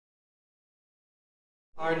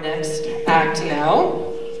Our next act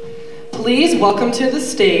now. Please welcome to the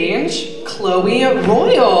stage, Chloe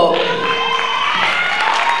Royale.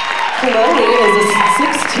 Chloe is a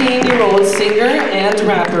 16-year-old singer and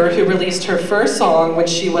rapper who released her first song when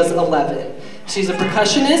she was 11. She's a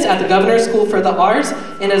percussionist at the Governor's School for the Arts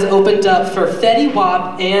and has opened up for Fetty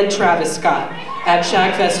Wap and Travis Scott at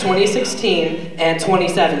Shagfest 2016 and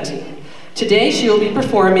 2017. Today she will be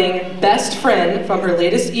performing Best Friend from her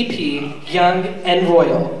latest EP, Young and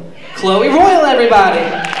Royal. Chloe Royale, everybody!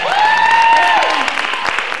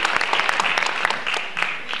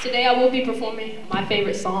 Today I will be performing my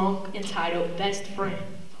favorite song entitled Best Friend.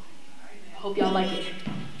 I hope y'all like it.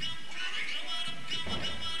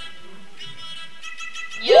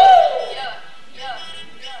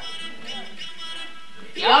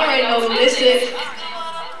 Y'all already know who this is.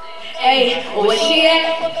 Hey, where she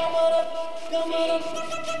at?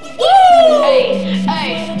 Woo!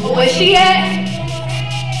 Hey, where she at?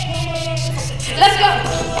 Let's go.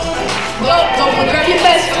 Go and grab your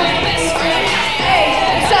best friend.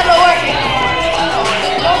 Hey, tell her work it.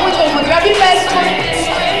 Go and grab your best friend.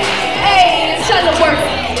 Hey, tell her work it.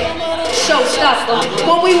 Showstopper.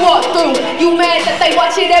 When we walk through, you mad that they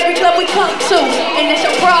watch it every club we come to, and that's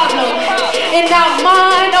your problem. And now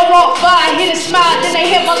mine, I walk by, hit a smile, then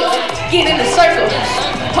they hit my get in the circle.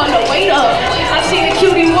 Hold up, wait up. I seen a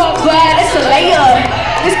cutie walk by, that's a layup.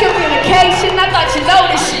 This communication, I thought you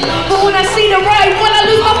noticed. But when I see the right one, I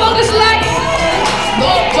lose my focus like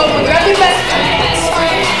go and grab your best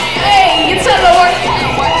friend. Hey, you tell her work.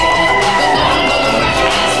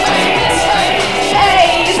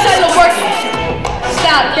 Hey, you tell her work.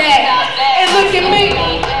 Stop that. And look at me.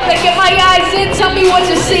 Look at my eyes and tell me what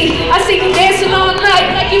you see. I see you dancing all night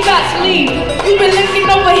like you about to leave. You been looking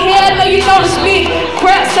over here, I know you notice me.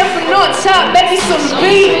 Crap surfing on top, baby, some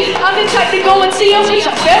speed. I'm the type to go and see you with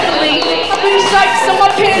your family. I'm in stripes on my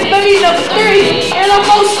pants, baby, number 3. And I'm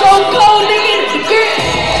most so cold, nigga, in the degree.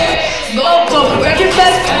 Go, grab your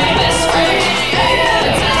best friend.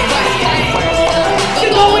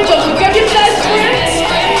 Go and grab your best friend.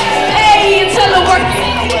 Hey, and tell her work.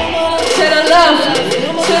 To the left,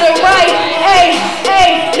 to the right. Hey,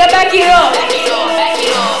 now back it up.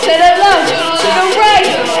 To the left, to the right.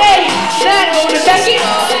 Hey, now go to back it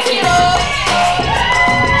up.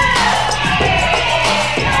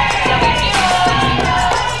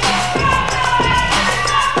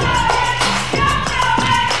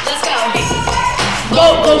 Let's go.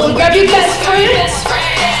 Go and grab your best friend.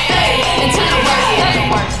 Hey, and tell her work it.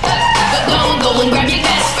 Go and grab your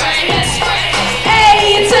best friend.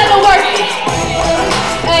 Hey, and tell her work it.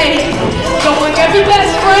 Hey, go and grab your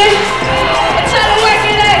best friend. And tell her work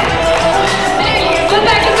it. Hey, go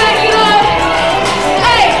back and back it up.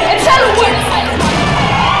 Hey, and tell her work it.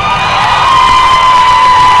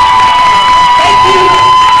 Thank you.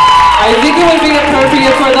 I think it would be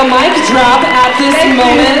appropriate for the mic drop at this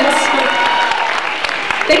moment.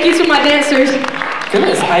 Thank you to my dancers.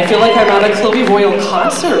 Goodness, I feel like I'm at a Chloe Royale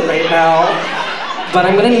concert right now. But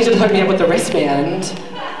I'm gonna need you to hook me up with the wristband.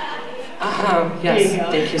 Yes,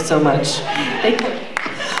 thank you so much. Thank you.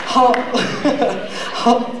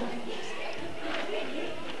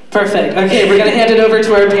 Perfect, okay, we're gonna hand it over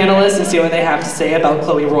to our panelists and see what they have to say about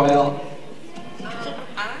Chloe Royale.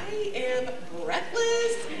 I am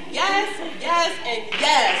breathless. Yes, and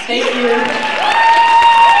yes. Thank you.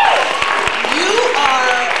 You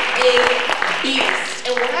are a beast.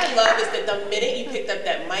 And what I love is that the minute you picked up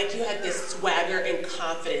that mic, you had this swagger and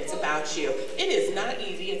confidence about you. It is not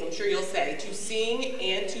easy, as I'm sure you'll say, to sing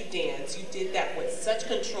and to dance. You did that with such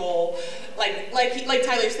control. Like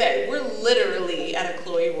Tyler said, we're literally at a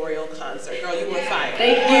Chloe Royale concert. Girl, you were fire.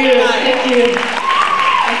 Thank you. Thank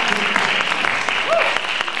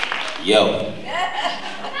you. Yo,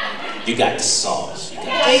 you got the sauce.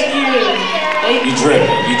 Thank you. You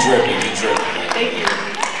dripping. Thank you.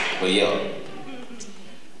 But yo,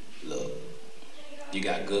 look, you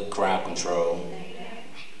got good crowd control.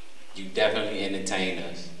 You definitely entertain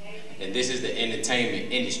us. And this is the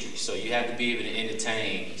entertainment industry, so you have to be able to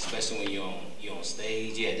entertain, especially when you're on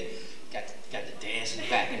stage. You got the dancing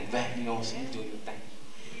back and back, you know what I'm saying? Doing your thing.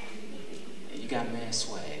 And you got mad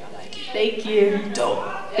swag. I like it. Thank you. Dope.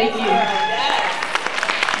 Thank you.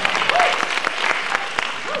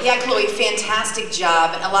 Yeah, Chloe, fantastic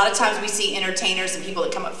job. And a lot of times we see entertainers and people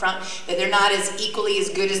that come up front that they're not as equally as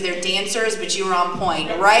good as their dancers, but you were on point,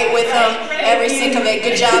 right with them, every sync of it.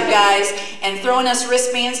 Good job, guys. And throwing us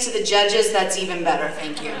wristbands to the judges, that's even better.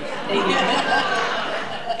 Thank you. Thank you.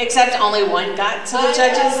 Except only one got to the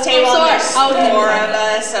judges' table. There's 4 of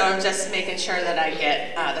us, so I'm just making sure that I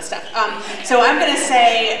get the stuff. So I'm going to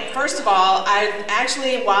say, first of all, I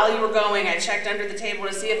actually, while you were going, I checked under the table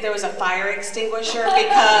to see if there was a fire extinguisher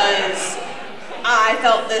because I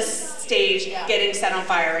felt this stage getting set on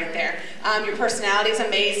fire right there. Your personality is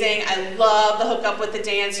amazing. I love the hookup with the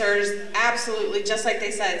dancers. Absolutely, just like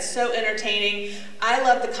they said, so entertaining. I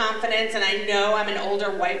love the confidence, and I know I'm an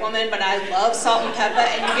older white woman, but I love salt and pepper,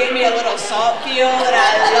 and you gave me a little salt feel that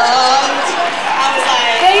I loved. I was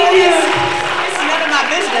like, thank you. It's none of my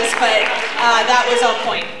business, but that was on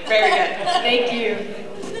point. Very good. Thank you.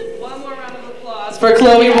 One more round of applause for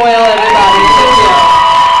Chloe Royale and